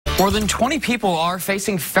More than 20 people are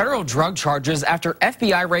facing federal drug charges after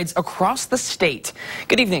FBI raids across the state.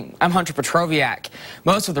 Good evening, I'm Hunter Petroviak.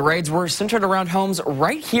 Most of the raids were centered around homes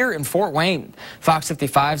right here in Fort Wayne. Fox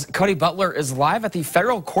 55's Cody Butler is live at the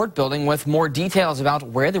federal court building with more details about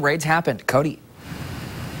where the raids happened. Cody.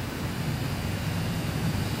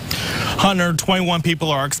 121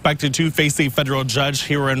 people are expected to face a federal judge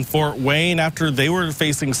here in Fort Wayne after they were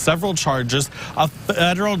facing several charges of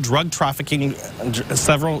several drug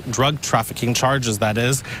trafficking charges, that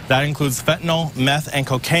is. That includes fentanyl, meth, and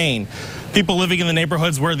cocaine. People living in the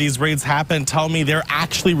neighborhoods where these raids happened tell me they're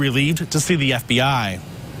actually relieved to see the FBI.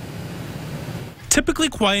 Typically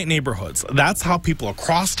quiet neighborhoods. That's how people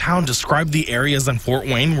across town describe the areas in Fort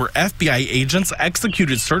Wayne where FBI agents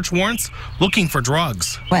executed search warrants looking for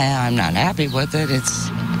drugs. Well, I'm not happy with it. It's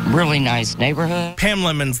a really nice neighborhood. Pam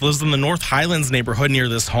Lemons lives in the North Highlands neighborhood near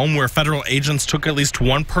this home where federal agents took at least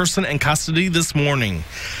one person in custody this morning.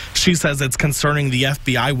 She says it's concerning the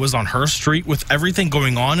FBI was on her street with everything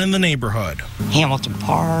going on in the neighborhood. Hamilton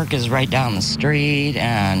Park is right down the street,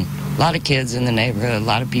 and a lot of kids in the neighborhood, a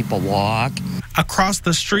lot of people walk. Across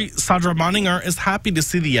the street, Sadra Moninger is happy to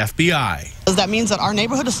see the FBI. That means that our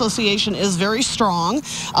neighborhood association is very strong.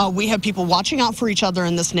 We have people watching out for each other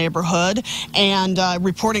in this neighborhood and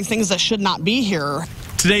reporting things that should not be here.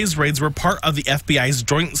 Today's raids were part of the FBI's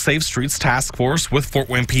Joint Safe Streets Task Force with Fort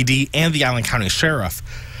Wayne PD and the Allen County Sheriff.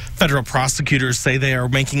 Federal prosecutors say they are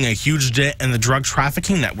making a huge dent in the drug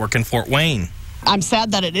trafficking network in Fort Wayne. I'm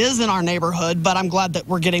sad that it is in our neighborhood, but I'm glad that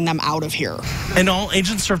we're getting them out of here. In all,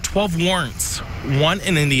 agents served 12 warrants, one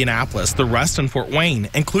in Indianapolis, the rest in Fort Wayne,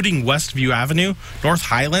 including Westview Avenue, North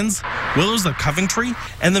Highlands, Willows of Coventry,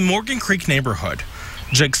 and the Morgan Creek neighborhood.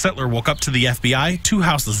 Jake Sittler woke up to the FBI 2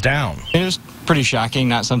 houses down. It was pretty shocking,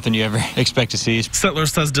 not something you ever expect to see. Sittler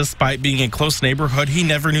says despite being a close neighborhood, he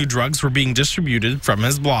never knew drugs were being distributed from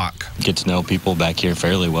his block. Get to know people back here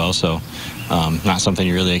fairly well, so not something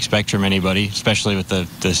you really expect from anybody, especially with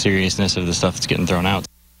the seriousness of the stuff that's getting thrown out.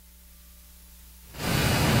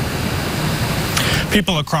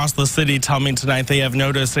 People across the city tell me tonight they have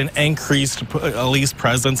noticed an increased police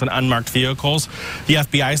presence in unmarked vehicles. The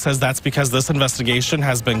FBI says that's because this investigation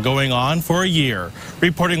has been going on for a year.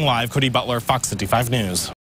 Reporting live, Cody Butler, Fox 55 News.